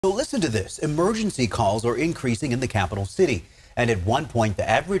So listen to this. Emergency calls are increasing in the capital city. And at one point, the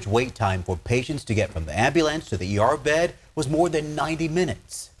average wait time for patients to get from the ambulance to the ER bed was more than 90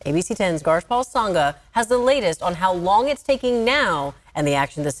 minutes. ABC 10's Garshpal Sangha has the latest on how long it's taking now and the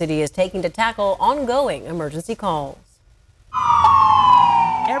action the city is taking to tackle ongoing emergency calls.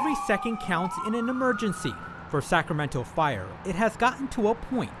 Every second counts in an emergency. For Sacramento Fire, it has gotten to a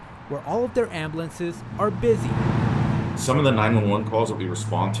point where all of their ambulances are busy. Some of the 911 calls that we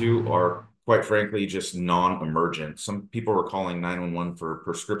respond to are, quite frankly, just non-emergent. Some people are calling 911 for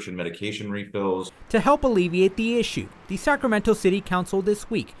prescription medication refills. To help alleviate the issue, the Sacramento City Council this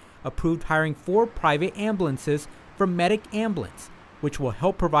week approved hiring 4 private ambulances from Medic Ambulance, which will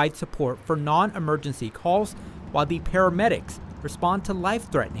help provide support for non-emergency calls while the paramedics respond to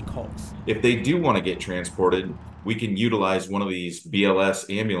life-threatening calls. If they do want to get transported, we can utilize one of these BLS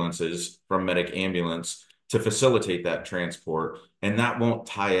ambulances from Medic Ambulance to facilitate that transport, and that won't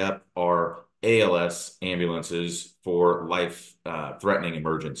tie up our ALS ambulances for life-threatening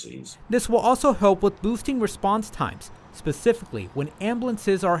emergencies. This will also help with boosting response times, specifically when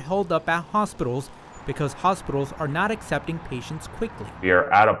ambulances are held up at hospitals because hospitals are not accepting patients quickly. We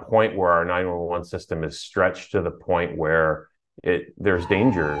are at a point where our 911 system is stretched to the point where there's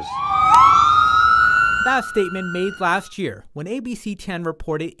dangers. That statement made last year when ABC 10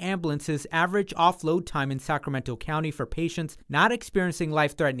 reported ambulances' average offload time in Sacramento County for patients not experiencing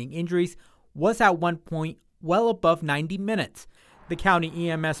life-threatening injuries was at one point well above 90 minutes. The county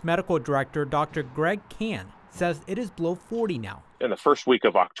EMS medical director, Dr. Greg Can, says it is below 40 now. In the first week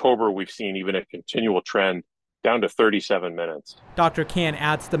of October, we've seen even a continual trend down to 37 minutes. Dr. Can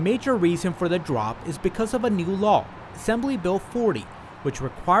adds the major reason for the drop is because of a new law, Assembly Bill 40, which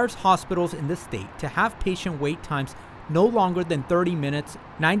requires hospitals in the state to have patient wait times no longer than 30 minutes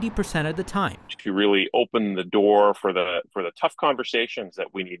 90% of the time. To really open the door for the tough conversations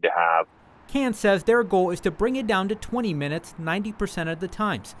that we need to have. Can says their goal is to bring it down to 20 minutes 90% of the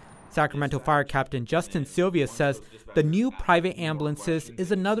times. Sacramento Fire Captain Justin Sylvia says the new private ambulances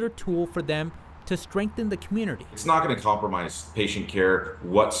is another tool for them to strengthen the community. It's not going to compromise patient care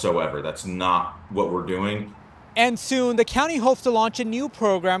whatsoever. That's not what we're doing. And soon, the county hopes to launch a new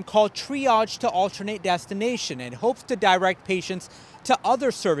program called Triage to Alternate Destination and hopes to direct patients to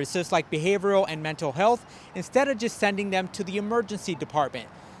other services like behavioral and mental health instead of just sending them to the emergency department.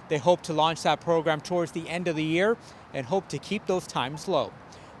 They hope to launch that program towards the end of the year and hope to keep those times low.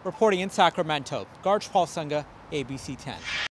 Reporting in Sacramento, Garshpal Sangha, ABC 10.